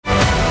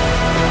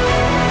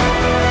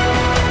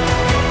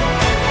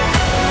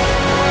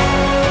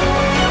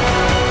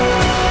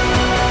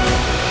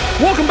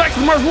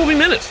Marvel Movie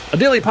Minute, a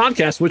daily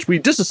podcast in which we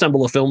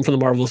disassemble a film from the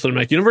Marvel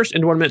Cinematic Universe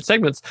into 1-minute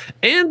segments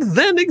and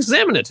then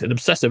examine it in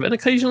obsessive and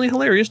occasionally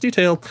hilarious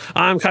detail.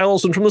 I'm Kyle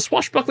Olson from the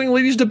Swashbuckling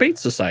Ladies Debate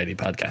Society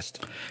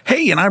podcast.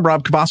 Hey, and I'm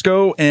Rob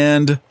Cabasco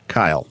and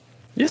Kyle.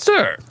 Yes,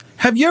 sir.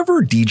 Have you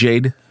ever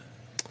DJ'd?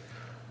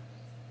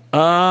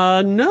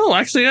 No,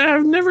 actually,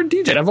 I've never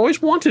DJ'd. I've always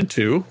wanted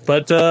to,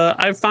 but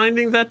I'm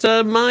finding that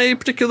my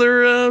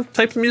particular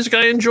type of music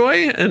I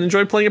enjoy and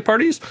enjoy playing at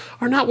parties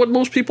are not what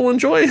most people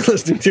enjoy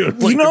listening to at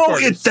playing at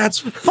parties. That's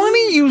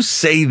funny you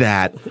say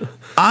that.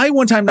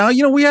 One time now,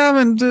 we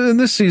haven't, in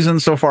this season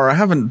so far, I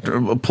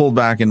haven't pulled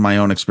back in my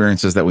own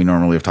experiences that we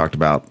normally have talked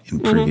about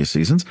in previous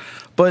seasons,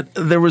 but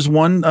there was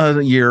one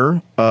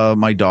year,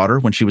 my daughter,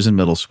 when she was in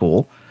middle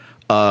school,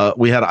 I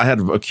had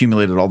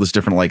accumulated all this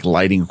different like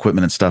lighting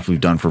equipment and stuff we've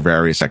done for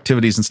various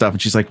activities and stuff.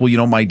 And she's like,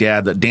 well, my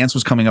dad, the dance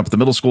was coming up at the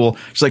middle school.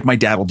 She's like, my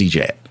dad will DJ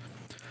it.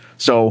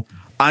 So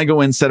I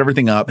go in, set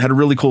everything up, had a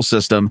really cool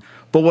system.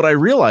 But what I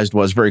realized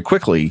was very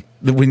quickly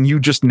that when you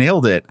just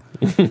nailed it,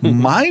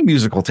 my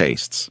musical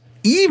tastes,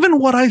 even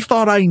what I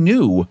thought I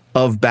knew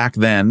of back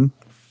then,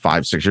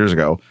 5-6 years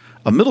ago,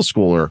 a middle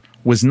schooler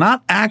was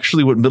not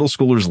actually what middle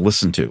schoolers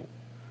listen to.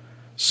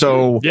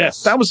 So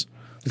yes, that was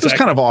just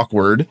kind of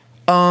awkward.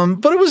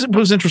 But it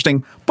was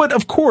interesting. But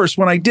of course,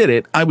 when I did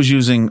it, I was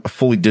using a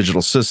fully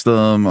digital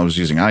system. I was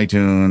using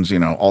iTunes,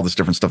 all this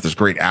different stuff. There's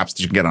great apps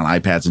that you can get on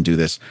iPads and do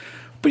this.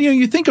 But,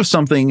 you think of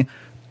something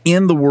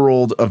in the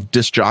world of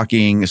disc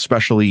jockeying,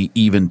 especially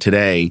even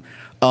today,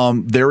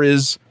 there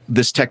is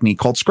this technique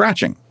called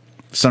scratching.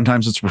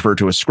 Sometimes it's referred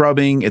to as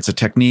scrubbing. It's a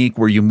technique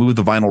where you move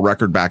the vinyl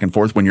record back and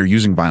forth when you're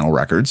using vinyl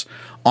records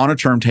on a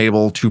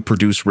turntable to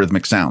produce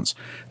rhythmic sounds.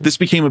 This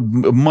became a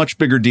much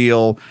bigger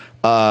deal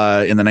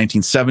in the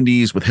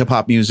 1970s with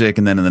hip-hop music,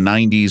 and then in the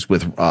 90s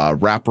with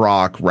rap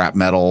rock, rap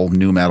metal,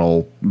 new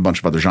metal, a bunch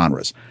of other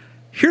genres.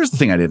 Here's the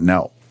thing I didn't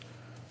know.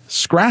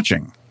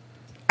 Scratching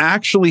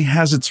actually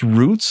has its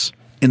roots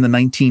in the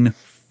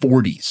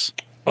 1940s.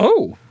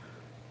 Oh.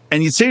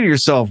 And you'd say to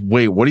yourself,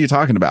 wait, what are you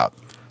talking about?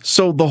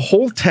 So the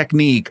whole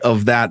technique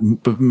of that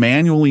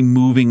manually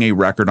moving a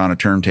record on a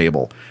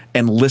turntable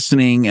and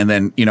listening and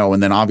then,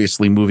 and then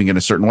obviously moving in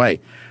a certain way,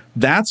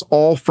 that's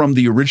all from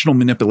the original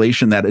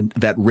manipulation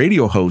that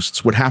radio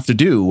hosts would have to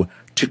do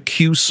to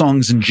cue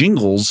songs and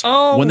jingles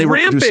when they were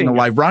producing a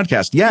live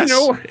broadcast. Yes.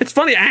 It's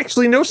funny. I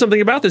actually know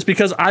something about this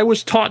because I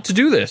was taught to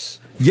do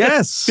this.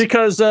 Yes.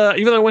 Because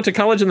even though I went to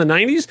college in the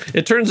 90s,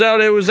 it turns out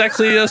it was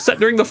actually set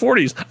during the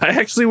 40s. I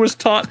actually was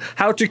taught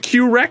how to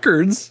cue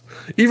records,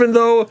 even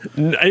though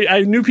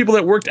I knew people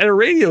that worked at a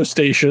radio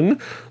station.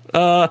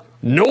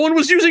 No one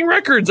was using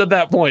records at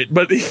that point,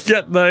 but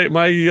yet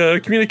my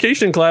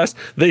communication class,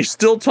 they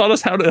still taught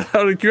us how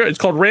to cue it. It's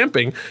called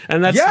ramping,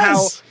 and that's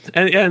how.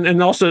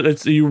 And also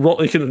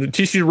it can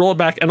teach you to roll it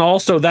back, and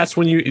also that's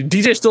when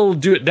DJ still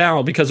do it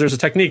now because there's a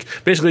technique.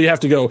 Basically, you have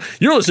to go.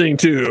 You're listening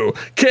to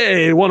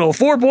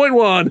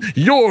K104.1,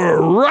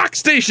 your rock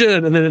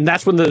station, and then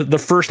that's when the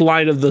first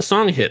line of the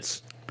song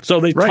hits. So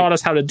they taught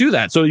us how to do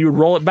that. So you would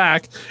roll it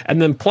back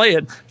and then play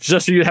it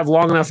just so you have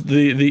long enough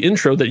the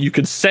intro that you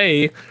could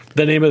say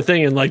the name of the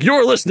thing and like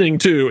you're listening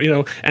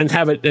to, and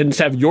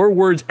have your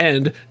words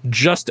end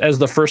just as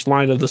the first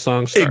line of the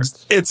song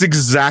starts. It's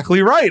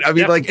exactly right. I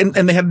mean,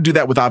 and they had to do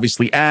that with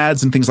obviously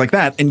ads and things like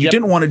that. And you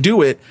didn't want to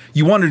do it.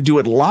 You wanted to do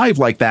it live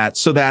like that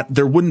so that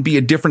there wouldn't be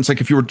a difference. Like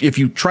if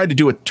you tried to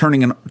do it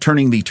turning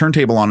the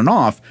turntable on and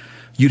off,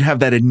 you'd have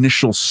that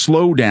initial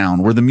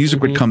slowdown where the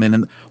music would come in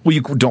and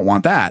you don't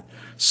want that.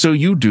 So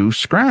you do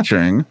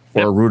scratching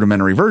or a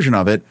rudimentary version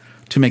of it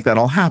to make that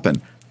all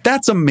happen.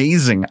 That's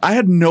amazing. I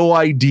had no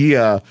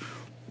idea.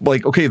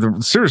 Like, okay,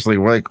 seriously,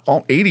 like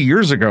 80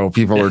 years ago,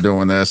 people are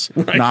doing this,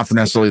 not for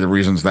necessarily the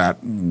reasons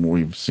that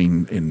we've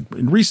seen in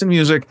recent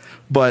music,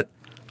 but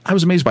I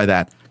was amazed by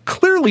that.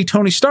 Clearly,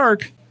 Tony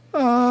Stark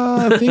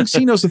thinks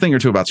he knows a thing or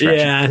two about scratching.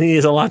 Yeah, he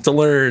has a lot to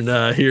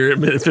learn here at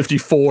minute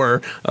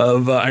 54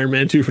 of Iron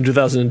Man 2 from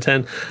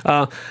 2010,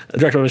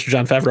 directed by Mr.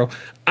 Jon Favreau.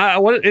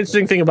 One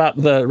interesting thing about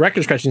the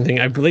record scratching thing,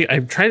 I'm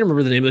trying to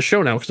remember the name of the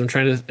show now because I'm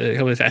trying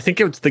to. I think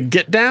it was the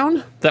Get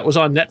Down that was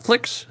on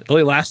Netflix. It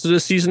only lasted a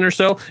season or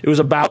so. It was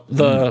about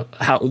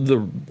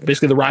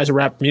basically the rise of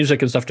rap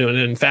music and stuff.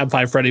 And Fab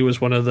Five Freddy was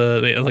one of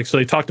so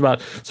they talked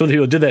about some of the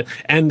people who did that,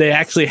 and they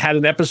actually had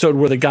an episode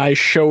where the guy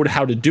showed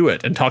how to do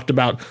it and talked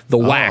about the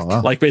whack.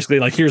 Wow. Like basically,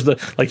 like here's the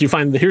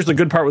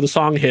good part where the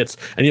song hits,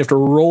 and you have to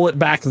roll it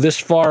back this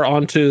far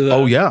onto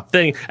the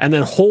thing, and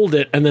then hold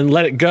it, and then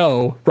let it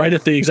go right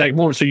at the exact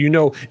moment. So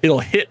it'll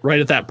hit right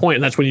at that point,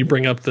 and that's when you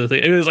bring up the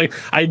thing. It was like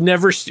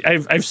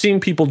I've seen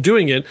people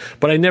doing it,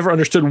 but I never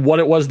understood what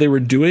it was they were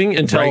doing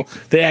until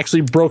they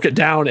actually broke it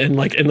down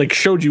and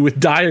showed you with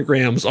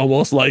diagrams,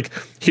 almost like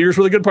here's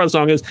where the good part of the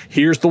song is,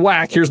 here's the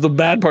whack, here's the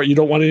bad part you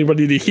don't want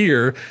anybody to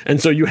hear, and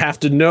so you have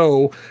to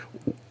know.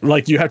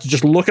 Like you have to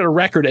just look at a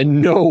record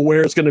and know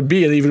where it's going to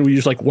be, and even we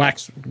use like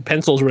wax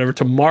pencils or whatever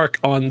to mark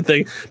on the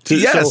thing.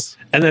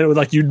 And then it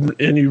would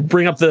you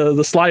bring up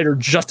the slider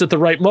just at the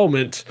right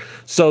moment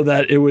so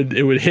that it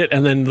would hit,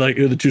 and then like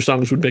the two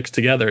songs would mix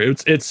together.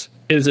 Is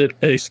it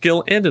a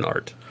skill and an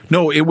art?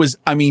 No, it was,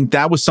 I mean,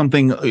 that was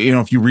something,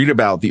 if you read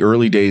about the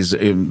early days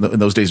in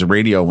those days of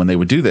radio when they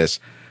would do this,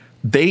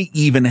 they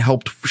even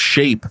helped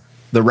shape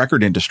the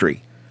record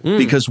industry.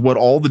 Because what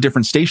all the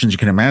different stations, you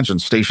can imagine,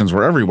 stations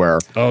were everywhere.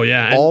 Oh,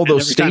 yeah. All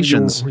those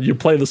stations. You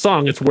play the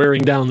song, it's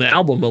wearing down the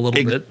album a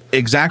little bit.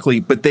 Exactly.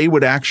 But they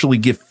would actually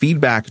give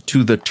feedback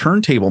to the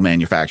turntable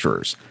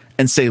manufacturers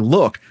and say,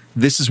 look,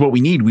 this is what we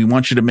need. We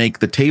want you to make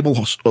the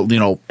table,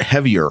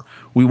 heavier.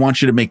 We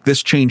want you to make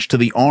this change to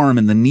the arm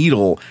and the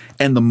needle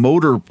and the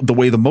motor, the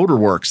way the motor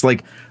works.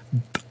 Like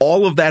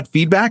all of that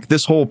feedback,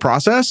 this whole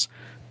process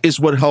is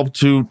what helped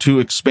to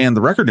expand the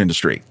record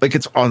industry. Like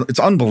it's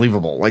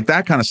unbelievable. Like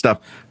that kind of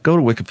stuff. Go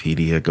to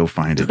Wikipedia, go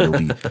find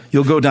it.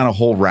 You'll go down a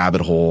whole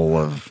rabbit hole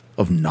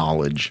of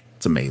knowledge.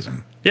 It's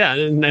amazing. Yeah,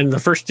 and the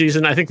first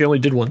season, I think they only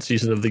did one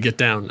season of The Get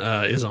Down,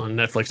 is on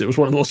Netflix. It was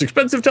one of the most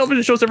expensive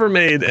television shows ever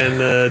made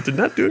and did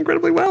not do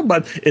incredibly well,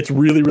 but it's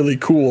really, really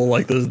cool,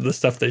 like the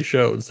stuff they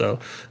showed. So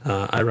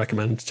I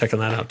recommend checking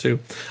that out, too.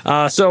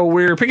 So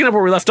we're picking up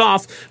where we left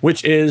off,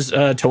 which is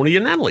Tony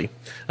and Natalie.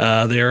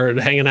 They're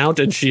hanging out,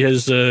 and she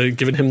has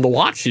given him the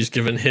watch. She's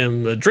given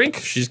him a drink.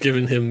 She's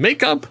given him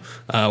makeup.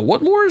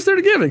 What more is there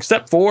to give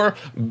except for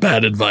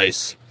bad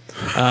advice?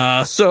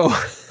 So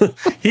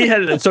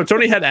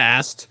Tony had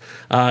asked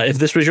if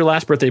this was your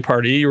last birthday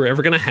party you were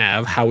ever going to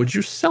have, how would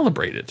you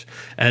celebrate it?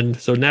 And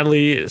so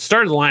Natalie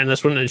started the line in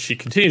this one, and she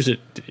continues it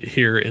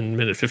here in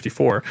minute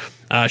 54.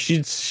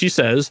 She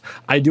says,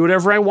 I do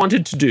whatever I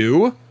wanted to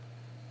do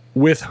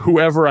with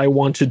whoever I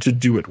wanted to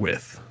do it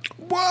with.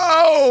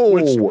 Whoa!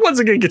 Which, once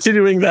again,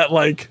 continuing that,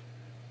 like,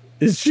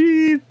 did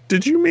you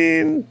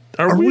mean,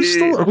 are we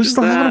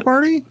still having a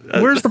party?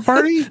 Where's the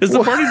party? Is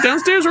the party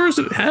downstairs or is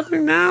it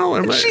happening now?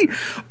 Am I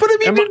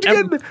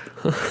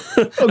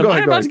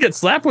about to get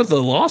slapped with a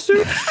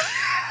lawsuit?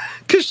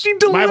 Because she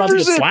delivers Am I about to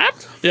get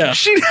slapped? Yeah.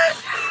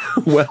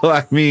 Well,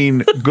 I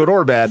mean, good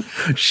or bad.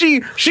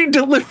 She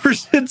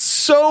delivers it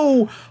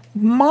so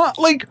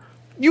like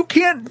you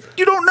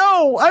don't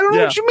know. I don't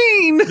know what you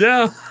mean.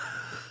 Yeah.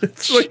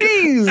 It's like,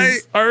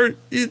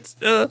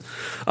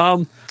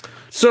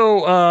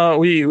 So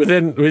we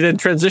then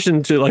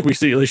transition to, like, we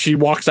see, like, she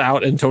walks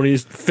out and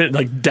Tony's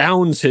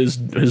downs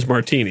his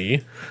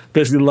martini,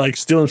 basically like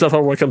stealing himself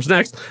over what comes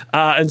next.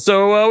 And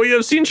so we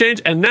have a scene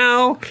change, and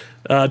now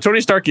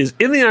Tony Stark is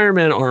in the Iron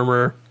Man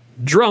armor,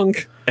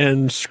 drunk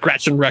and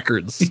scratching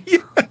records.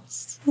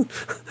 Yes.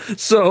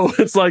 So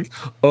it's like,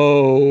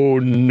 oh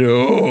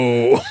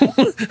no,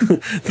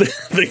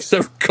 things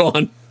have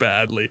gone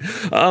badly.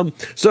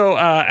 So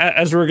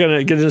as we're going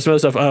to get into some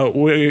other stuff,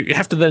 we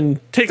have to then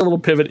take a little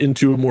pivot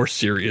into a more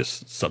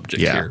serious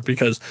subject here,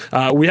 because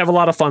we have a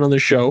lot of fun on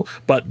this show,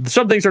 but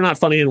some things are not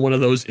funny, and one of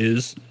those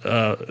is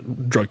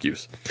drug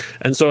use.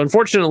 And so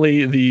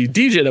unfortunately, the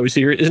DJ that we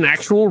see here is an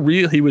actual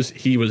he was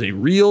a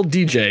real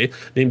DJ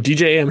named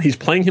DJ AM. He's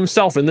playing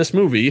himself in this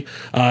movie.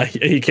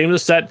 He came to the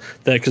set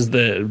because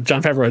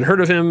Jon Favreau had heard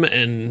of him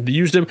and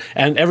used him,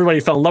 and everybody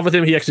fell in love with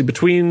him. He actually,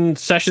 between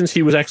sessions,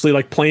 he was actually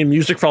like playing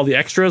music for all the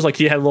extras. Like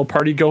he had a little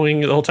party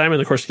going the whole time,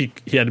 and of course he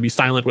had to be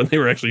silent when they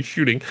were actually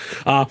shooting.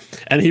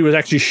 And he was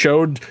actually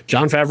showed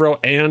Jon Favreau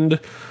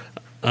and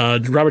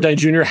Robert Downey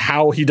Jr.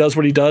 how he does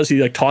what he does.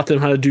 He like taught them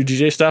how to do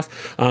DJ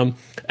stuff, and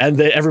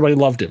everybody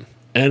loved him.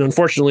 And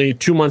unfortunately,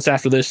 2 months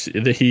after this,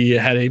 he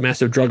had a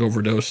massive drug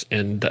overdose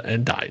and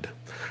died.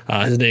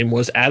 His name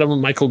was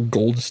Adam Michael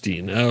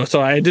Goldstein. So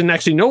I didn't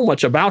actually know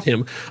much about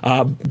him,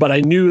 but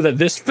I knew that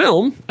this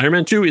film, Iron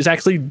Man 2, is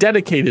actually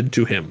dedicated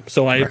to him.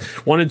 So I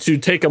wanted to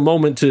take a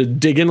moment to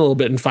dig in a little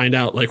bit and find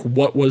out, like,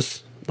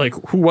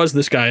 who was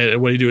this guy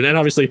and what did he do? And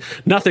obviously,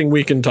 nothing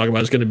we can talk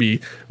about is going to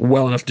be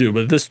well enough to do,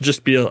 but this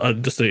just be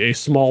a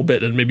small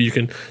bit, and maybe you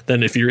can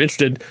then, if you're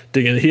interested,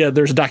 dig in.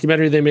 There's a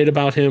documentary they made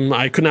about him.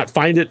 I could not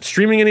find it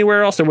streaming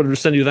anywhere else. I would have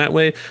sent you that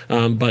way,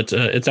 but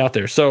it's out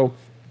there. So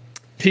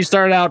he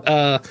started out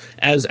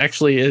as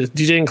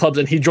DJing clubs,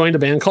 and he joined a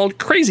band called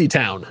Crazy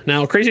Town.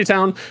 Now, Crazy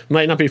Town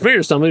might not be familiar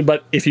to somebody,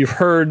 but if you've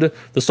heard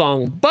the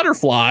song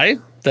Butterfly,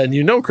 then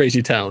you know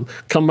Crazy Town.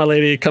 Come, my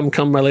lady, come,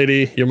 my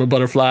lady. You're my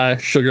butterfly,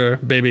 sugar,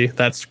 baby.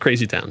 That's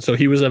Crazy Town. So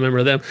he was a member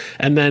of them.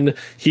 And then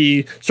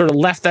he sort of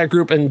left that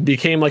group and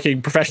became like a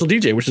professional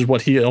DJ, which is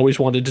what he always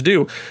wanted to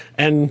do,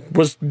 and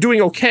was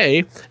doing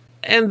okay.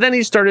 And then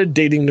he started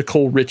dating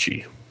Nicole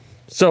Richie.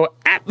 So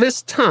at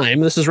this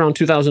time, this is around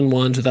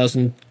 2001,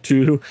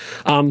 2002,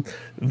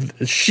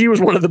 she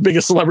was one of the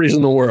biggest celebrities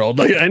in the world.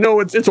 Like, I know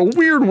it's a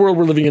weird world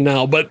we're living in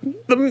now, but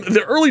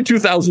the early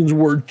 2000s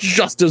were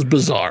just as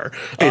bizarre.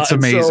 It's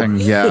amazing,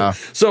 yeah.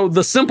 So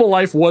The Simple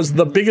Life was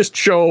the biggest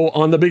show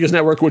on the biggest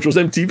network, which was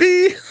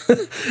MTV.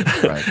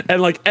 Right.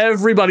 And like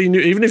everybody knew,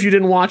 even if you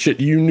didn't watch it,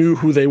 you knew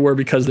who they were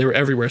because they were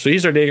everywhere. So he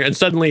started dating her, and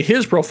suddenly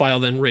his profile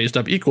then raised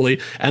up equally,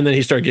 and then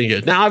he started getting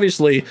it. Now,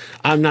 obviously,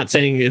 I'm not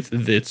saying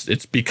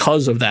it's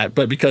because of that,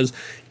 but because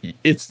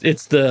it's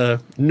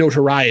the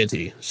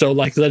notoriety. So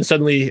like then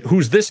suddenly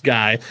who's this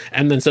guy,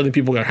 and then suddenly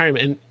people gonna hire him,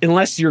 and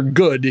unless you're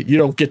good, you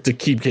don't get to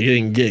keep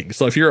getting gigs.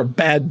 So if you're a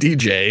bad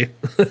DJ,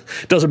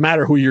 it doesn't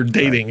matter who you're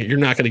dating, you're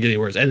not going to get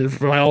anywhere. And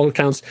by all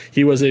accounts,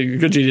 he was a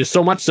good DJ,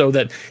 so much so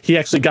that he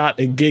actually got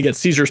a gig at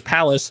Caesar's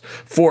Palace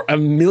for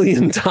 $1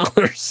 million.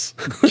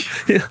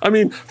 I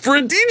mean, for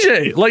a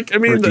DJ, like, I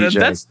mean,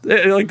 that's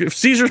like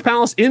Caesar's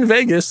Palace in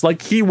Vegas,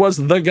 like he was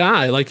the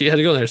guy, like he had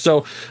to go there.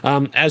 So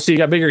as he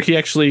got bigger, he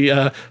actually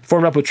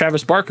formed up with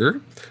Travis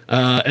Barker,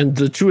 and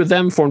the two of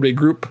them formed a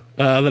group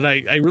that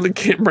I really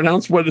can't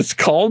pronounce what it's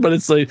called, but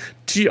it's like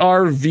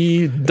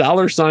TRV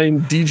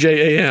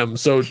 $DJAM.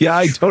 So yeah,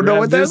 I don't know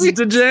what that means.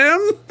 To jam,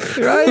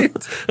 right?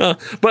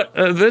 But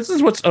this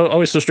is what's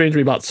always so strange to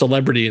me about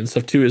celebrity and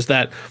stuff too, is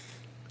that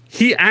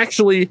he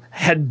actually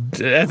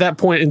had at that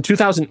point in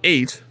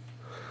 2008.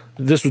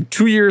 This was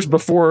 2 years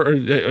before,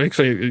 or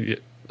actually,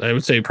 I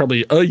would say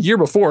probably a year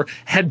before,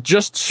 had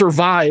just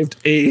survived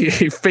a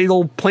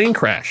fatal plane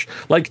crash.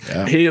 Like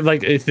they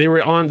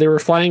were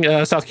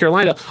flying South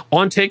Carolina.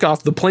 On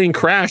takeoff, the plane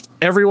crashed.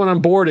 Everyone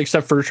on board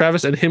except for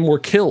Travis and him were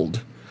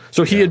killed.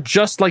 So he had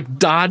just like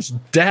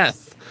dodged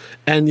death,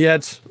 and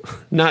yet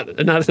not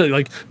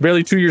like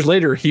barely 2 years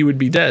later he would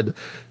be dead.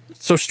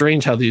 It's so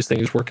strange how these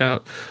things work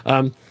out.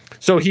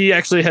 So he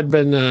actually had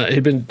been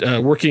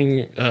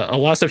working a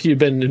lot of stuff. He had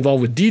been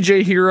involved with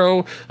DJ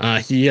Hero.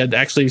 He had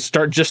actually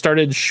just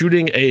started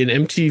shooting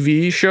an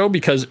MTV show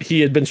because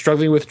he had been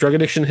struggling with drug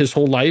addiction his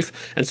whole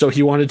life, and so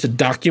he wanted to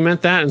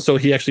document that. And so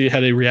he actually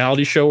had a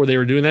reality show where they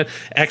were doing that.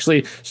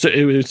 Actually, so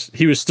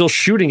he was still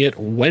shooting it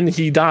when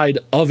he died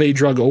of a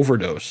drug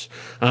overdose,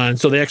 and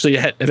so they actually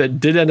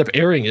did end up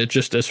airing it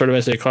just as sort of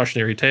as a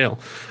cautionary tale.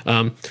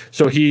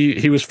 So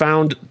he was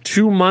found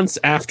 2 months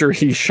after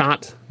he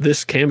shot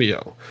this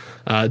cameo,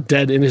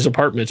 dead in his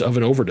apartment of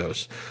an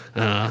overdose.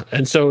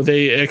 And so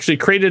they actually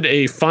created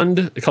a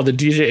fund called the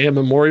DJAM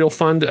Memorial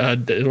Fund,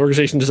 an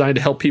organization designed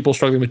to help people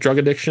struggling with drug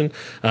addiction.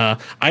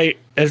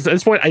 At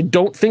this point, I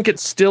don't think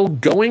it's still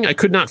going. I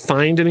could not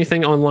find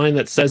anything online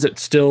that says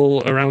it's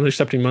still around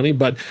accepting money.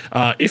 But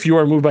if you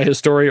are moved by his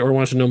story or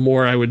want to know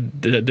more, I would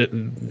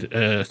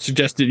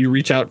suggest that you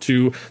reach out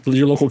to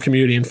your local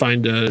community and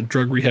find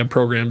drug rehab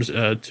programs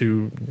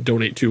to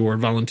donate to or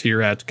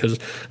volunteer at, because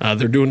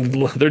they're doing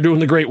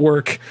the great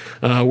work.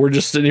 We're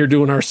just sitting here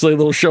doing our silly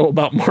little show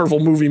about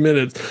Marvel movie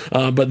minutes,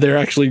 but they're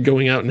actually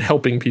going out and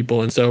helping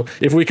people. And so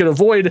if we could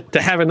avoid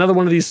to have another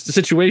one of these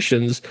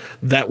situations,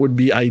 that would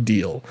be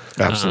ideal.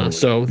 Absolutely.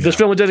 So this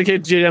film is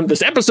dedicated to DJM.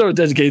 This episode is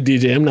dedicated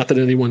to DJM. Not that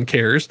anyone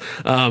cares,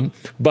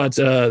 but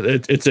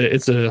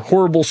it's a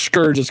horrible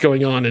scourge that's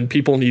going on, and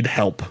people need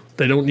help.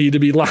 They don't need to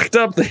be locked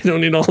up. They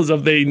don't need all this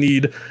stuff. They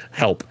need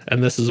help,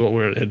 and this is what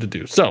we're headed to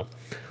do. So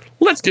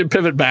let's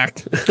pivot back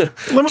to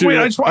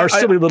our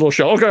silly little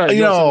show. Okay,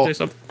 you want to say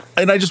something?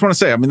 And I just want to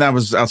say, I mean, that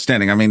was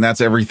outstanding. I mean, that's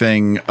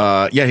everything.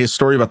 His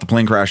story about the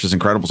plane crash is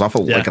incredible. It's off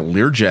of like a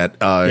Learjet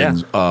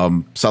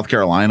in South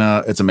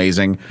Carolina. It's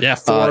amazing. Yeah,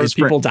 4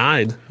 people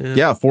died.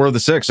 Yeah, 4 of the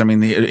 6. I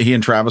mean, he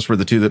and Travis were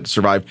the 2 that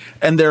survived.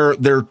 And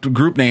their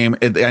group name,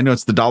 I know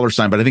it's the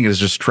 $, but I think it is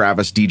just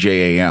Travis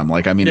DJAM.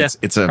 Like, I mean, it's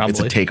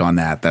a take on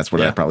that. That's what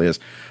that probably is.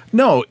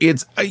 No,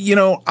 it's I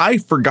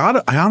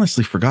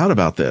honestly forgot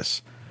about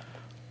this.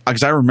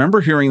 Because I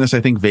remember hearing this,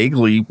 I think,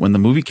 vaguely when the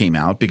movie came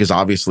out, because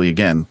obviously,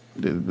 again,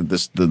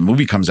 the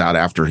movie comes out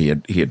after he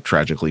had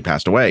tragically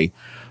passed away.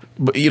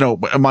 But,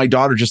 my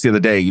daughter just the other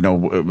day,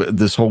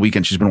 this whole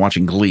weekend, she's been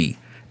watching Glee.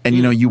 And,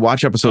 you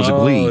watch episodes of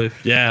Glee.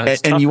 Yeah.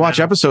 And you watch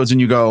episodes and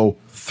you go,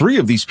 3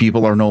 of these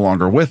people are no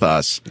longer with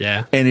us.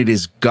 Yeah. And it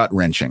is gut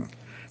wrenching.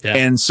 Yeah.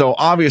 And so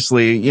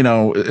obviously,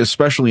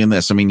 especially in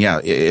this, I mean,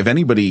 if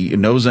anybody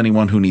knows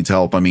anyone who needs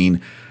help, I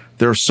mean,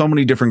 there are so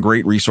many different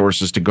great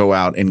resources to go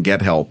out and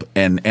get help.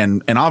 And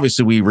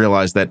obviously we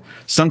realize that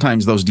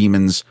sometimes those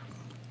demons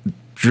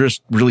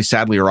just really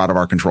sadly are out of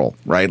our control,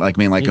 right? Like, I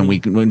mean, like, and we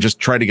can just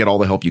try to get all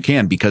the help you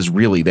can, because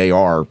really they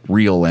are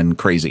real and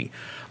crazy.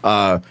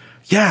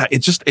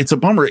 It's a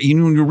bummer.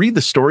 When you read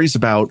the stories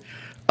about,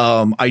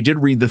 I did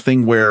read the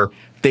thing where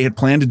they had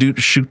planned to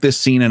shoot this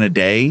scene in a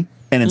day,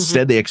 and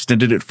instead they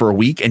extended it for a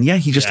week. And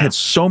he just had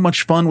so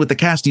much fun with the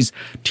cast. He's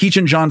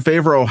teaching Jon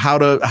Favreau how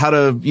to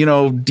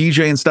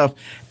DJ and stuff.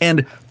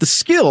 And the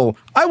skill,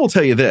 I will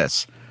tell you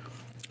this.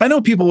 I know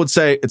people would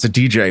say it's a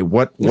DJ.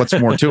 What's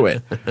more to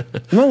it?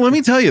 Well, let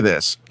me tell you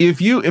this.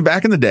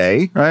 Back in the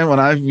day, right, when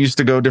I used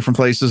to go different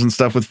places and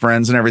stuff with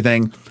friends and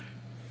everything,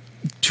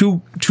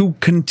 to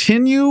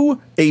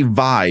continue a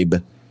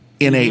vibe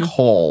in a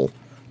hall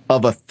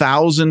of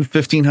 1,000,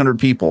 1,500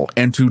 people,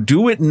 and to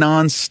do it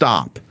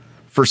nonstop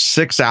for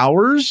 6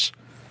 hours,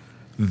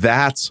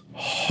 that's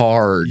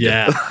hard.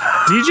 Yeah.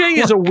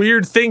 DJing is a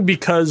weird thing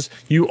because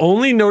you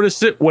only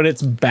notice it when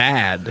it's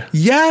bad.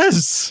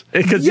 Yes.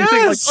 Because you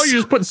think like, oh, you're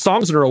just putting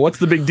songs in a row. What's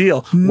the big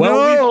deal?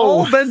 Well, we've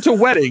all been to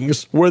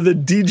weddings where the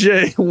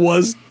DJ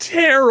was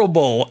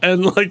terrible.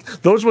 And like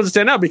those ones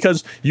stand out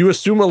because you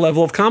assume a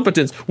level of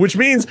competence, which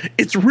means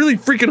it's really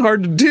freaking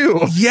hard to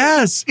do.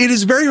 Yes, it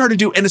is very hard to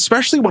do. And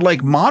especially with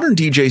like modern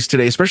DJs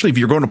today, especially if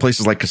you're going to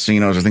places like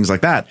casinos or things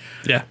like that,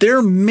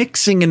 they're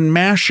mixing and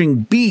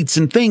mashing beats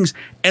and things,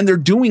 and they're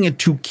doing it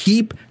to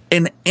keep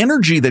an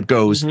energy that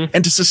goes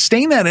and to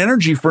sustain that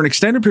energy for an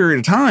extended period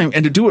of time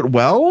and to do it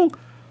well.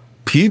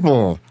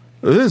 People,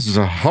 this is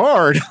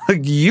hard.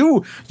 Like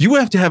you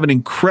have to have an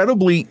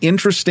incredibly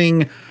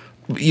interesting,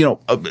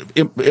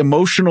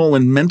 emotional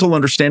and mental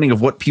understanding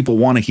of what people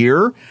want to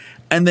hear,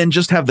 and then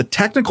just have the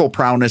technical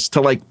prowess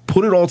to like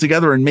put it all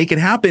together and make it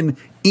happen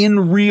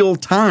in real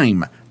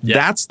time. Yeah.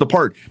 That's the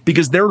part,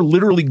 because they're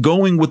literally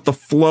going with the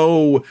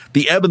flow,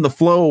 the ebb and the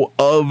flow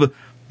of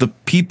the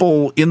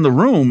people in the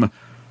room.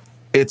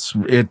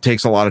 It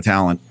takes a lot of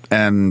talent,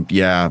 and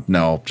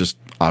just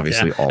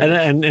obviously all.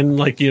 And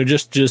like,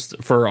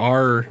 just for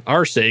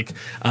our sake,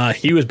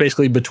 he was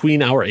basically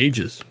between our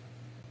ages.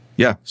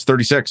 Yeah, he's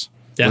 36.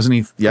 Yeah. Wasn't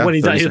he? Yeah, when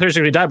he died, he was 36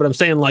 when he died. But I'm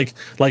saying like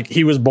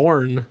he was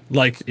born a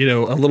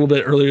little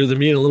bit earlier than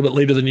me and a little bit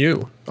later than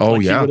you. Oh,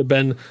 he would have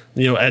been,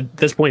 at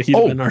this point he'd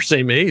have been our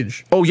same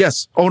age. Oh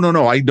yes. Oh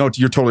no. I know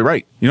you're totally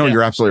right.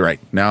 You're absolutely right.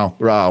 Now,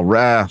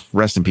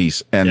 rest in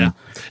peace. And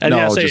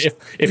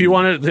if you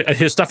want to,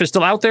 his stuff is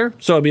still out there.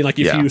 So I mean, like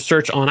if you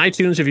search on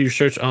iTunes, if you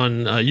search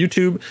on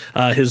YouTube,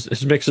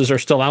 his mixes are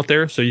still out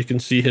there, so you can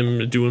see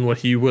him doing what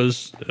he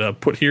was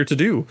put here to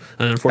do.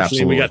 And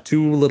unfortunately, we got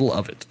too little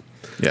of it.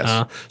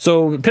 Yes.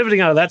 So pivoting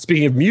out of that,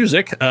 speaking of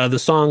music, the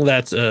song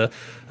that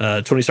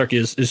Tony Stark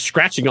is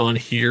scratching on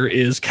here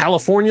is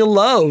 "California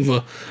Love,"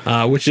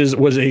 which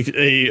was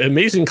a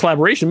amazing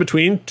collaboration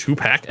between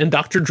Tupac and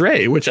Dr.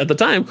 Dre, which at the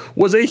time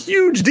was a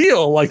huge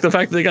deal. Like the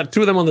fact that they got two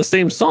of them on the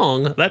same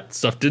song, that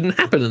stuff didn't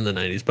happen in the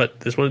 90s, but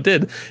this one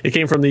did. It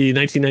came from the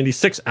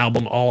 1996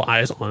 album "All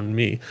Eyes on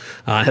Me."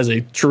 It has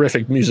a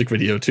terrific music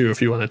video too,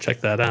 if you want to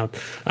check that out.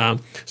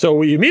 So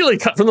we immediately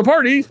cut from the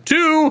party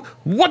to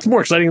what's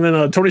more exciting than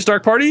a Tony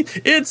Stark party?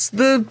 It's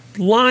the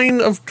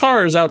line of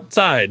cars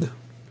outside.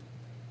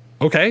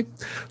 Okay.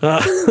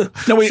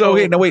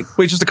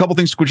 Wait. Just a couple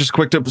things, just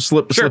quick to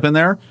slip in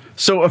there.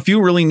 So a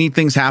few really neat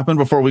things happen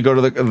before we go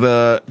to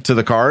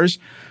the cars.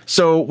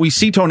 So we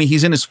see Tony.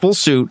 He's in his full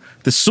suit.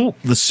 The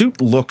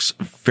suit looks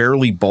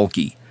fairly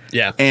bulky.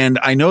 Yeah. And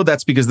I know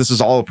that's because this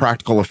is all a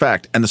practical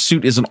effect, and the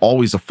suit isn't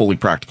always a fully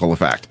practical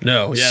effect.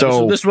 No. Yeah.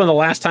 So this is one of the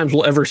last times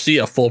we'll ever see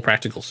a full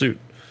practical suit.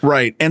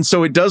 Right. And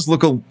so it does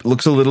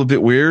looks a little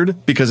bit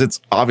weird because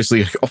it's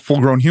obviously a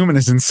full-grown human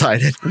is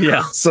inside it.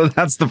 Yeah. So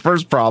that's the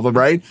first problem,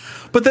 right?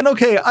 But then,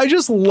 I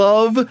just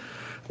love,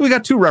 we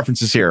got two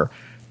references here.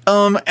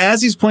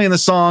 As he's playing the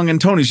song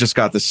and Tony's just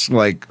got this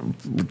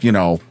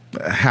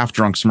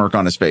half-drunk smirk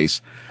on his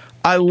face.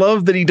 I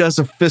love that he does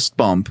a fist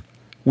bump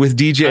with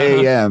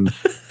DJ AM.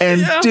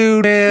 And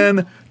dude,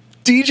 man,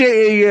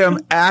 DJ AM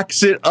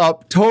acts it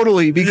up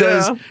totally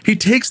because he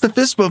takes the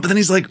fist bump, but then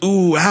he's like,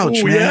 "Ooh,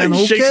 ouch, man."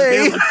 He shakes his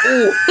hand like,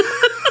 ooh.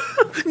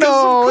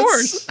 No, of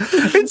course.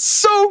 It's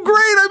so great.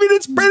 I mean,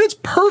 it's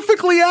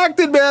perfectly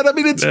acted, man. I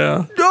mean,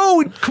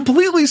 it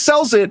completely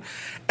sells it.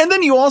 And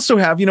then you also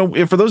have,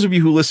 for those of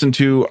you who listen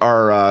to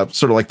our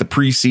sort of like the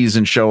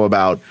preseason show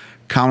about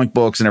comic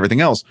books and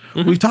everything else,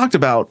 we've talked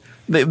about,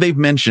 they've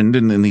mentioned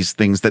in these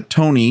things that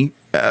Tony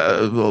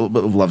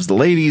loves the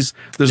ladies.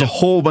 There's a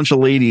whole bunch of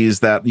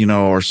ladies that,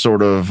 are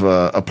sort of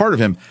a part of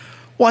him.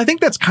 Well, I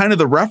think that's kind of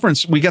the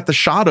reference. We get the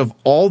shot of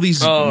all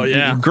these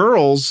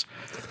girls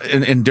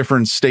in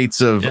different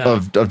states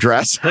of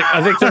dress.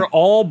 I think they're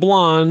all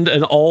blonde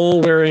and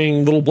all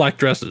wearing little black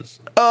dresses.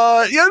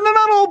 They're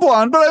not all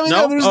blonde, but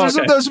I mean,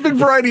 there's a big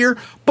variety here.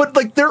 But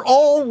like they're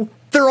all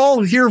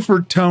here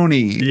for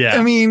Tony. Yeah.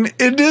 I mean,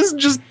 it is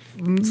just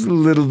it's a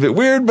little bit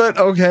weird, but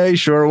okay,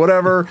 sure,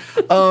 whatever.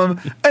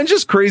 And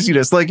just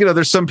craziness. Like,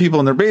 there's some people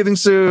in their bathing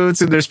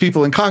suits and there's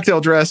people in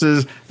cocktail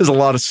dresses. There's a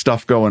lot of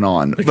stuff going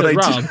on. Because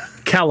Rob,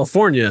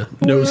 California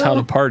knows how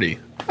to party.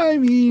 I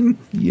mean,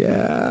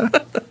 yeah.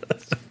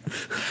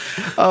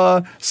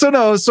 I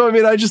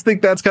mean, I just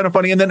think that's kind of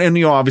funny. And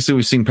then, obviously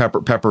we've seen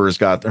Pepper has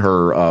got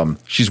her,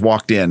 she's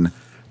walked in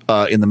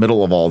the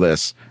middle of all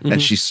this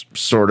and she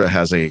sort of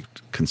has a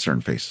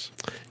concerned face.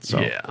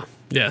 So.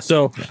 Yeah.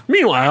 So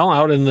meanwhile,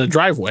 out in the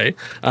driveway,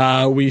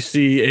 we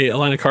see a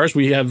line of cars.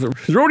 We have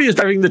Rhodey is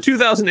driving the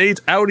 2008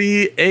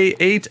 Audi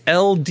A8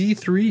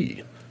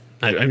 LD3.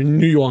 I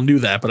knew you all knew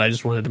that, but I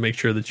just wanted to make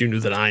sure that you knew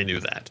that I knew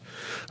that.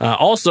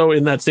 Also,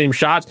 in that same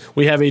shot,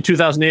 we have a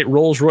 2008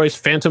 Rolls-Royce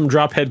Phantom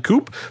Drophead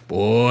Coupe.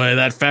 Boy,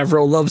 that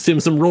Favreau loves him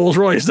some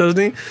Rolls-Royce, doesn't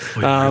he?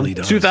 Really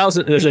does.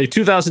 There's a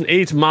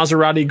 2008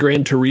 Maserati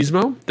Gran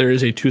Turismo. There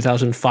is a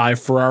 2005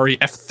 Ferrari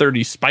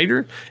F30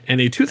 Spider and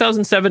a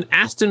 2007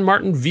 Aston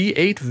Martin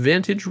V8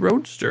 Vantage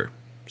Roadster.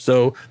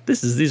 So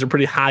these are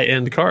pretty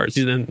high-end cars,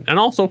 and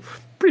also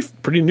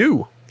pretty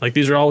new. Like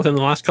these are all within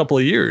the last couple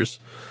of years.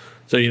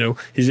 So,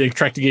 he's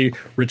attracting a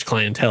rich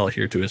clientele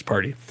here to his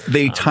party.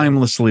 They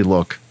timelessly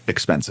look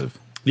expensive.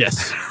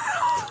 Yes.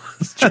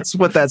 That's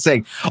what that's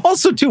saying.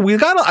 Also, too,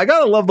 I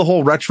gotta love the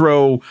whole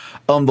retro,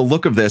 the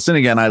look of this. And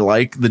again, I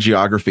like the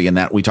geography and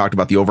that we talked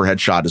about the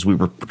overhead shot as we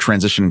were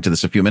transitioning to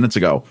this a few minutes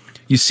ago.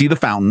 You see the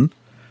fountain.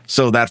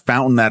 So that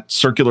fountain, that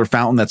circular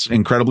fountain that's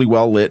incredibly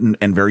well lit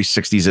and very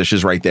 60s-ish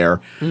is right there.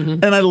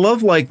 Mm-hmm. And I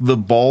love like the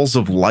balls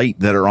of light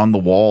that are on the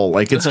wall.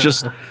 Like it's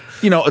just,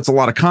 it's a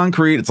lot of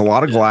concrete, it's a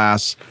lot of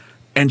glass,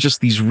 and just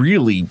these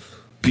really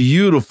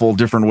beautiful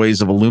different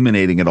ways of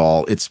illuminating it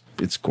all. It's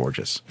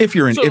gorgeous. If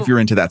you're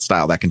into that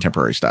style, that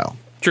contemporary style.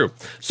 True.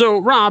 So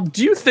Rob,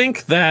 do you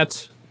think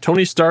that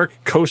Tony Stark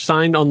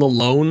co-signed on the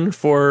loan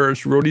for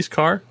Rhodey's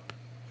car?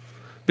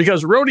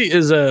 Because Rhodey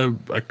is a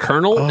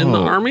colonel in the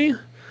army.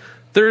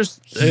 There's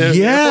to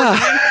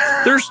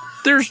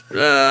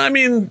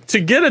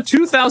get a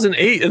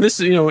 2008, and this,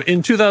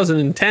 in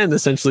 2010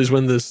 essentially is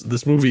when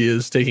this movie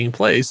is taking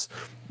place.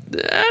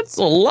 That's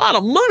a lot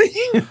of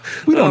money.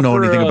 We don't know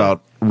anything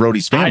about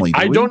Rhodey's family.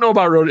 I don't know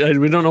about Rhodey.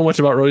 We don't know much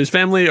about Rhodey's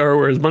family or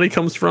where his money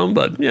comes from,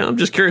 but I'm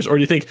just curious. Or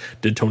do you think,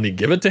 did Tony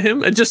give it to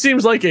him? It just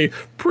seems like a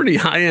pretty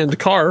high-end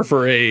car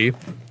for a...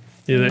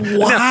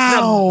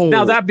 Wow.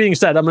 Now that being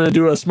said, I'm going to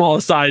do a small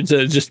aside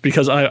just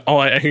because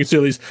I can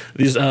see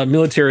these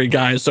military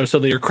guys so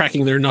they're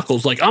cracking their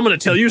knuckles like, I'm going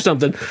to tell you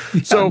something.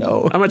 I'm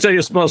going to tell you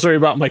a small story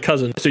about my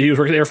cousin. So he was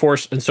working in the Air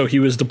Force, and so he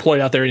was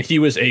deployed out there, and he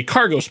was a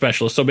cargo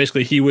specialist. So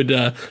basically he would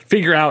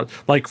figure out,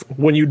 like,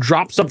 when you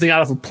drop something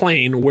out of a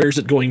plane, where's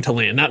it going to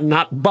land?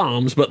 Not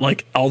bombs, but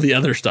like all the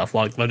other stuff,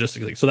 like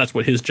logistically. So that's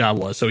what his job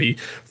was. So he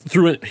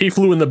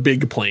flew in the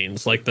big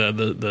planes, like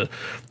the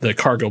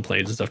cargo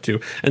planes and stuff too.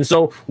 And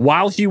so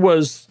while he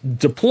was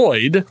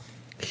deployed,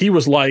 he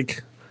was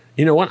like,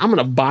 you know what? I'm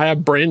going to buy a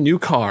brand new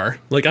car.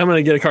 Like, I'm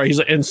going to get a car. He's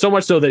like, and so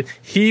much so that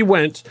he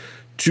went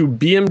to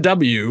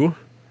BMW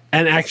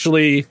and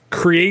actually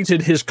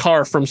created his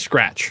car from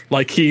scratch.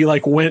 Like, he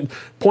went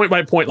point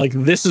by point, like,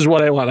 this is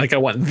what I want. Like, I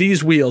want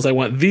these wheels. I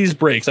want these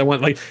brakes. He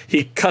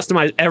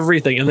customized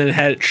everything and then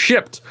had it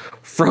shipped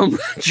from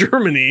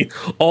Germany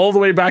all the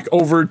way back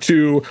over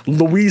to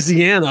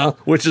Louisiana,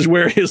 which is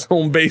where his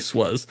home base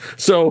was.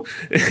 So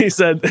he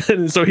said,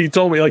 and so he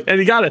told me, like, and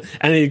he got it,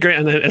 and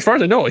as far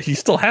as I know, he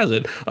still has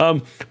it.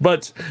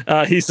 But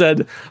he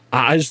said,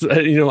 I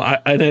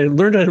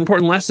learned an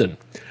important lesson.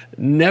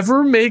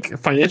 Never make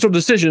financial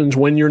decisions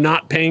when you're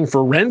not paying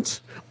for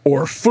rent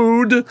or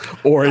food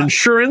or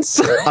insurance.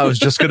 I was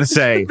just gonna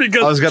say,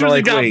 because I was gonna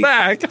he got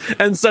back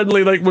and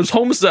suddenly was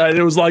homestead.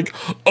 It was like,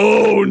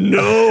 oh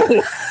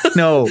no,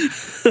 no.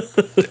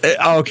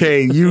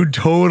 Okay, you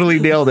totally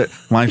nailed it.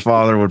 My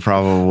father would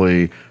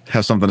probably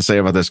have something to say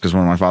about this because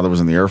when my father was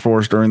in the Air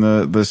Force during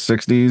the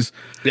 60s,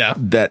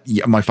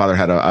 my father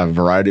had a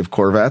variety of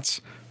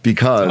Corvettes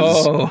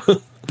because.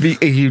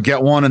 He'd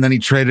get one and then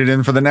he'd trade it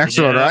in for the next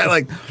one,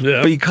 right?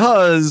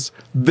 Because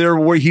there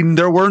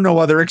were no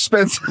other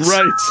expenses.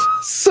 Right.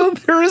 So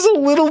there is a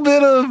little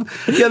bit of,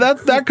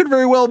 that could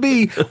very well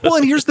be. Well,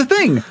 and here's the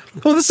thing.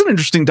 Well, this is an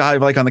interesting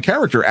dive on the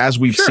character as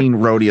we've seen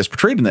Rhodey as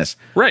portrayed in this.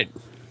 Right.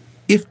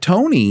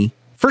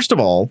 First of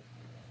all,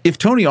 if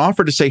Tony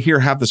offered to say,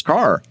 here, have this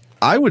car,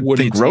 I would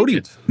think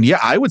Rhodey.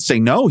 I would say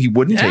no, he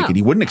wouldn't take it.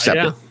 He wouldn't accept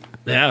it.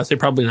 Yeah, I'd say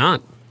probably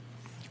not.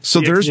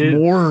 So there's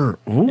more.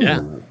 Ooh.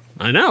 Yeah.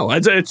 I know.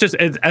 It's just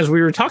as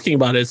we were talking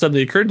about it,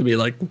 suddenly occurred to me,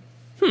 like,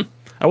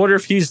 I wonder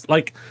if he's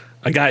like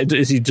a guy.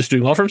 Is he just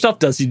doing well for himself?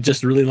 Does he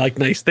just really like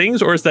nice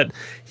things, or is that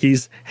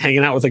he's hanging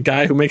out with a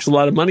guy who makes a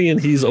lot of money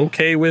and he's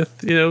okay with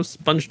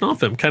sponging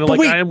off him, kind of like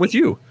I am with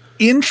you?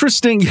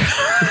 Interesting.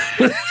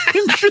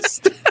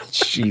 Interesting.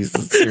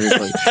 Jesus,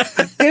 seriously.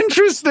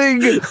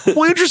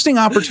 Interesting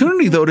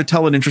opportunity though to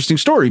tell an interesting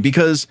story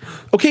because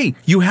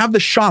you have the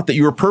shot that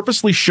you were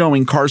purposely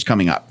showing cars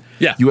coming up.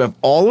 Yeah. You have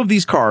all of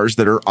these cars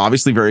that are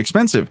obviously very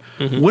expensive.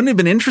 Mm-hmm. Wouldn't it have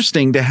been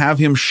interesting to have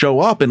him show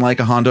up in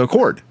like a Honda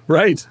Accord?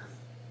 Right.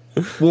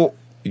 Well,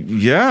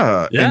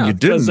 yeah. And you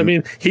didn't. I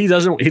mean, he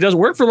doesn't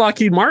work for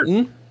Lockheed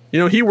Martin.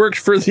 He works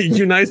for the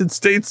United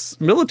States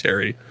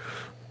military.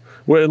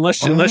 Well,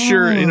 unless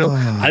you're,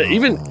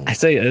 I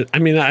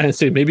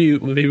say maybe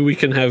we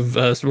can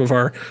have some of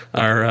our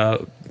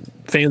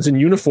fans in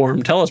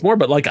uniform tell us more,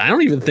 but I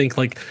don't even think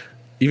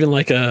even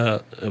a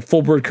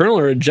full bird colonel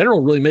or a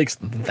general really makes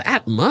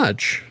that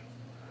much.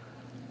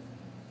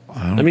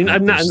 I'm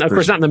not, of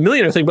course, not in the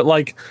millionaire thing,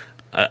 but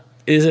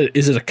is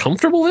it a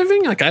comfortable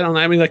living?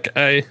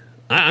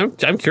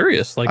 I'm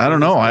curious. I don't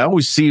know. I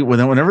always see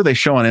whenever they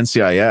show on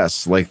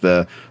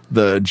NCIS,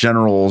 the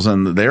generals,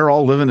 and they're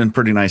all living in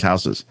pretty nice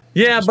houses.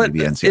 Yeah, but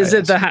is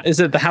it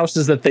the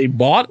houses that they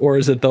bought, or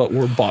is it that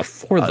were bought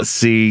for them?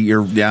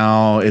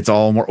 It's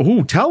all more.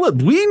 Ooh, tell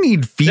it. We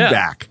need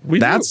feedback. Yeah,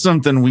 That's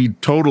something we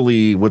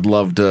totally would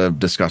love to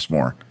discuss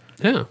more.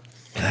 Yeah.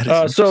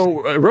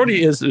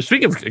 Rhodey is,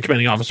 speaking of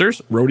commanding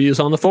officers, Rhodey is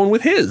on the phone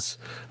with his.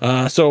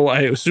 So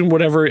I assume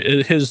whatever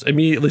his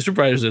immediately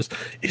supervisor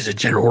is it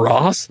General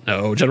Ross?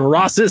 No, General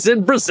Ross is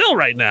in Brazil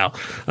right now.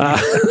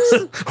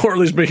 Or at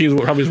least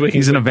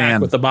he's in a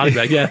van with the body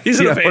bag. Yeah, he's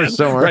in a van.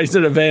 Somewhere. Right, he's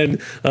in a van,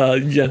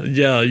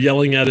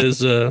 yelling at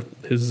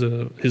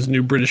his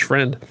new British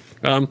friend.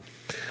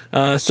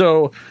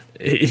 So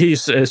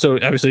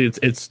obviously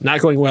it's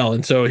not going well,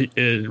 and so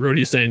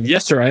Rhodey is saying,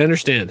 "Yes, sir, I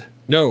understand.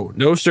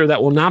 No, sir,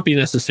 that will not be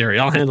necessary.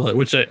 I'll handle it."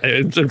 Which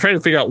I'm trying to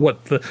figure out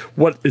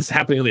what is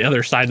happening on the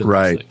other side of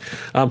this thing.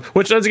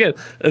 Which once again,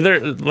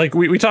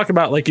 we talk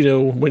about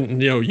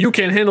when you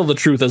can't handle the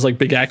truth as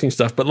big acting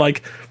stuff,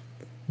 but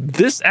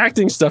this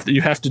acting stuff that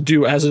you have to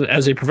do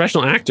as a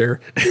professional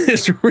actor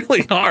is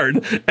really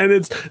hard, and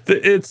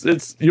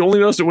it's you only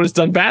notice it when it's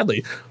done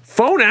badly.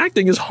 Phone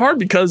acting is hard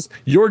because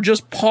you're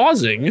just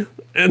pausing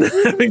and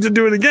having to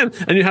do it again,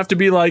 and you have to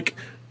be listen,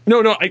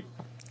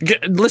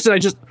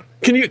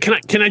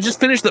 can I just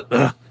finish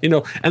the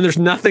and there's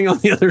nothing on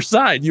the other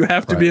side. You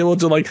have to be able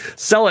to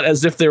sell it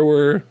as if there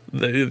were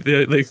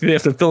they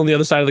have to fill in the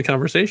other side of the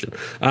conversation.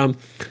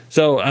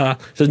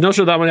 Says no,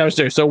 sir, that one I was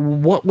there. So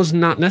what was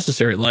not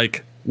necessary?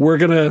 We're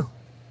gonna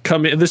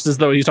come in. This is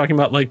though he's talking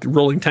about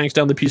rolling tanks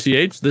down the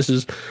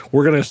PCH.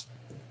 We're gonna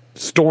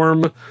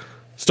storm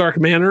Stark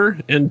Manor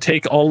and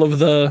take all of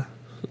the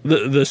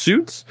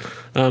suits.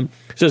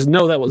 Says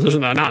no, those are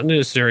not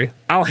necessary.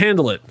 I'll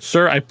handle it,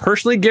 sir. I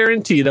personally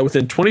guarantee that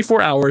within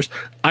 24 hours,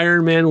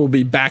 Iron Man will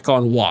be back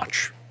on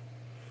watch.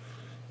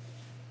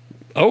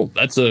 Oh,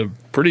 that's a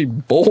pretty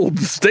bold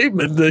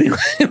statement.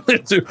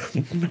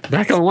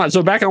 Back on watch.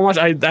 So back on watch.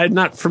 I'm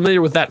not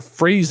familiar with that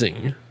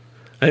phrasing.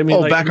 I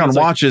mean, back on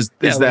watch is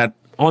that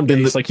on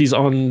base, he's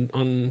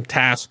on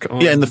task.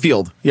 In the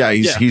field. Yeah,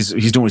 he's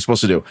doing what he's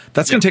supposed to do.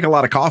 That's going to take a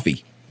lot of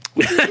coffee.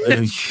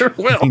 Sure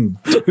will.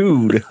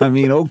 Dude,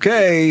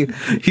 okay.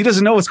 He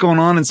doesn't know what's going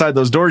on inside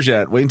those doors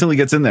yet. Wait until he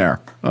gets in there.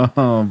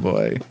 Oh,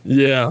 boy.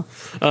 Yeah.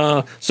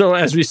 So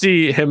as we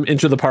see him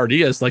enter the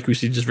party, we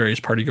see just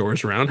various party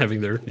goers around having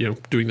their,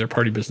 doing their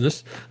party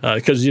business.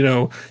 Because,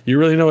 you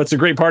really know it's a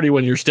great party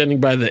when you're standing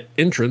by the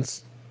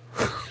entrance.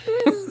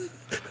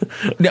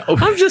 No,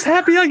 I'm just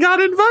happy I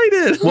got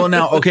invited. Well,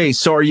 now, okay,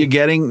 so are you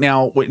getting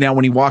now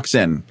when he walks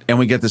in and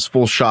we get this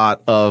full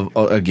shot of,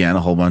 again,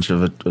 a whole bunch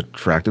of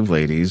attractive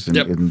ladies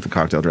in the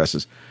cocktail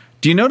dresses.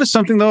 Do you notice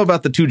something, though,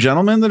 about the two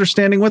gentlemen that are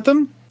standing with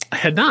them? I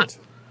had not.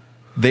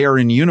 They are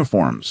in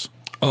uniforms.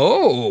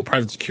 Oh,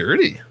 private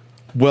security.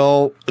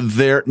 Well,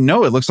 it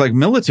looks like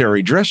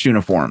military dress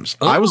uniforms.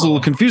 I was a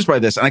little confused by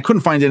this, and I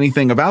couldn't find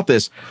anything about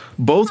this.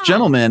 Both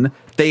gentlemen,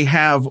 they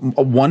have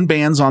one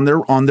bands on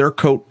their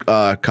coat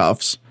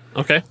cuffs.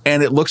 Okay.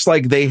 And it looks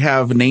like they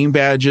have name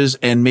badges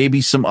and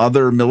maybe some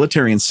other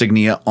military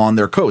insignia on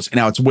their coats.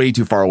 Now, it's way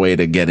too far away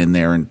to get in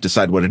there and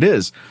decide what it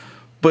is.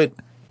 But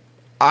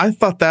I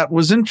thought that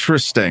was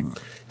interesting.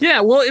 Yeah,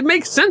 well, it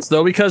makes sense,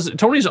 though, because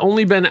Tony's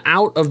only been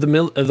out of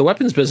the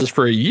weapons business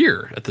for a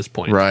year at this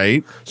point.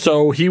 Right.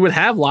 So he would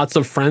have lots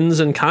of friends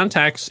and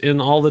contacts in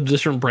all the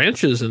different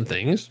branches and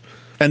things.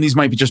 And these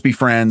might just be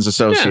friends,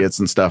 associates,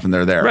 and stuff, and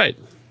they're there. Right.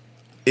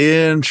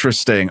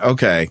 Interesting.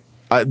 Okay.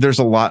 There's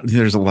a lot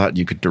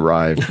you could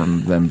derive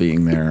from them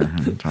being there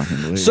and talking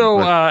to ladies. So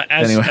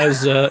as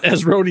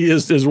Rhodey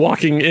is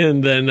walking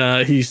in,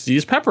 then he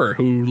sees Pepper,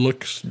 who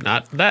looks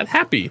not that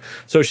happy.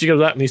 So she goes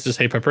out and he says,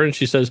 "Hey, Pepper," and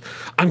she says,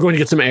 "I'm going to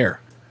get some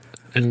air."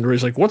 And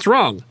Rhodey's like, "What's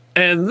wrong?"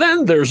 And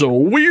then there's a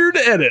weird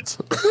edit.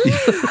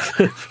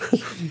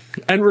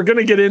 And we're going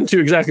to get into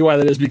exactly why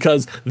that is,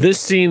 because this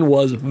scene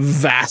was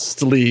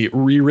vastly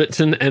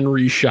rewritten and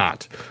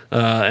reshot.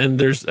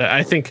 And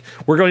I think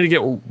we're going to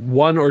get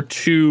one or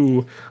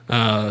two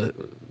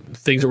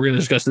things that we're going to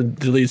discuss in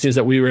the deleted scenes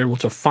that we were able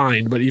to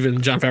find, but even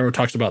Jon Favreau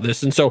talks about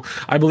this. And so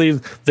I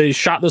believe they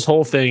shot this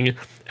whole thing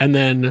and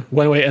then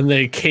went away and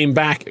they came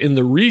back in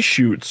the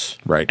reshoots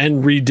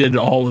and redid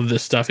all of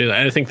this stuff. And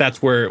I think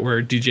that's where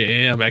DJ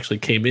AM actually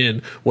came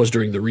in, was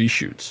during the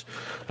reshoots.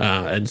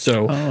 And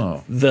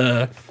so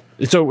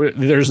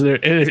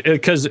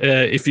because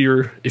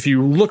if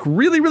you look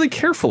really, really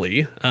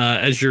carefully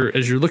as you're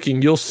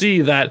looking, you'll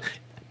see that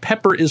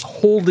Pepper is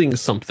holding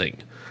something.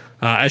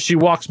 As she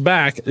walks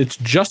back, it's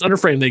just under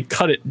frame. They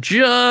cut it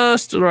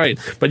just right.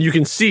 But you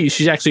can see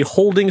she's actually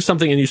holding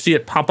something, and you see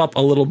it pop up a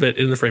little bit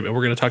in the frame. And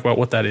we're going to talk about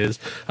what that is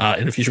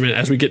in a future minute.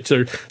 As we get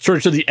to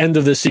the end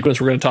of this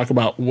sequence, we're going to talk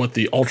about what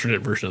the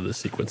alternate version of this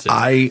sequence is.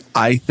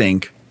 I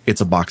think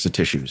it's a box of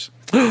tissues.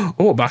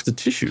 Oh, a box of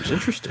tissues.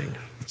 Interesting.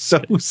 So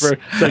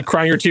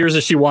crying her tears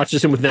as she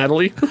watches him with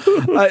Natalie.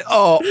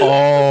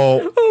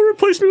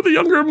 Replace me with a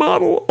younger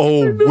model.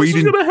 What's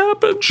going to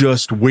happen?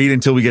 Just wait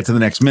until we get to the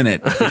next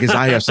minute, because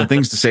I have some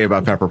things to say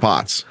about Pepper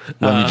Potts.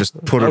 Let me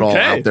just put it all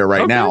out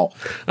there now.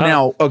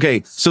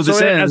 So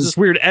this ends, as this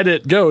weird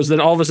edit goes, then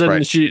all of a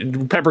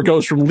sudden Pepper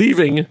goes from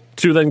leaving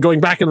to then going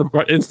back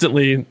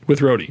instantly with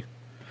Rhodey.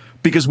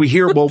 Because we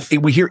hear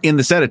in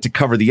this edit, to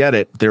cover the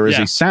edit, there is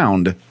a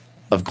sound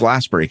of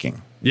glass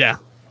breaking. Yeah.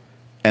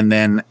 And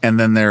then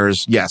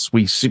there's, yes,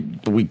 we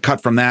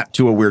cut from that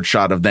to a weird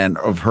shot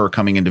of her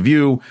coming into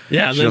view.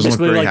 Yeah, and then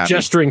basically like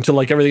gesturing to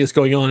like everything that's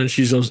going on, and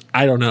she goes,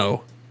 I don't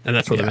know. And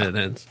that's where the minute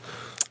ends.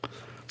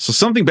 So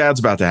something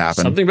bad's about to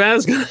happen. Something bad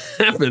is going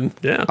to happen.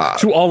 Yeah.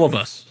 To all of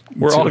us.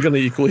 We're all going to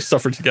equally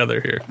suffer together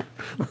here.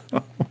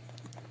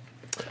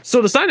 So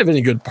the sign of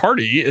any good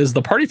party is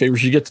the party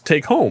favors you get to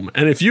take home.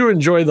 And if you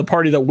enjoy the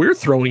party that we're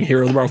throwing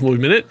here on the Marvel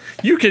Movie Minute,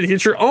 you can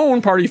get your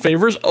own party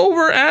favors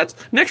over at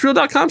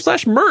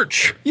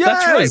nextreel.com/merch. Yes!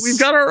 That's right. We've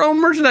got our own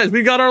merchandise.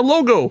 We've got our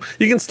logo.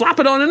 You can slap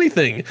it on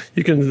anything.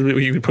 You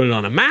can put it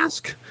on a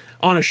mask,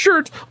 on a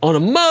shirt, on a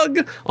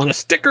mug, on a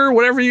sticker,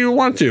 whatever you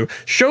want to.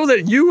 Show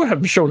that you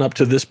have shown up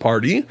to this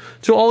party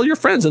to all your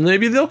friends, and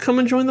maybe they'll come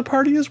and join the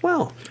party as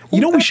well. You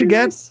know what we should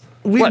get?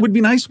 It would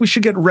be nice. We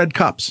should get red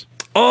cups.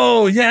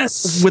 Oh,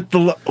 yes. With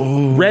the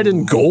red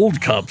and gold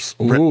cups.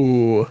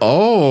 Ooh.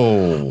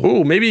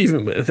 Oh, maybe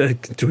even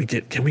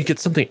can we get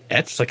something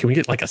etched? Like, can we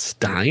get like a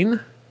Stein?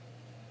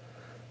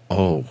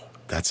 Oh,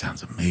 that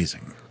sounds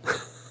amazing.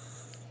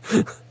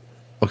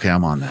 Okay,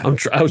 I'm on that.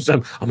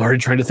 I'm already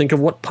trying to think of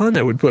what pun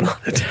I would put on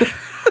it.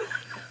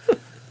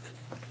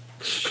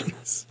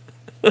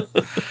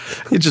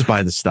 You just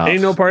buy the stuff.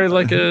 Ain't no party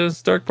like a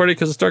Stark party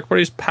because a Stark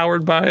party is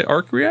powered by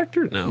arc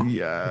reactor? No.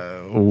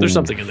 Yeah. There's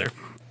something in there.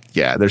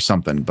 Yeah, there's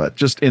something, but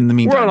just in the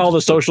meantime. We're on all the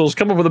socials.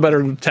 Come up with a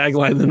better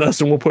tagline than us,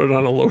 and we'll put it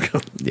on a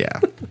logo. Yeah.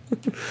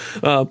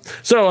 We're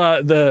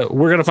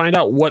going to find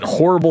out what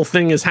horrible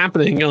thing is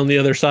happening on the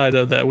other side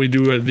of that. We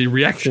do the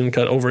reaction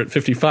cut over at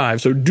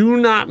 55. So do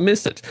not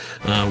miss it.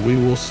 We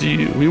will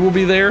see. We will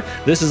be there.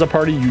 This is a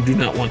party you do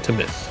not want to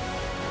miss.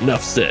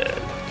 Enough said.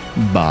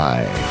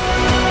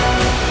 Bye.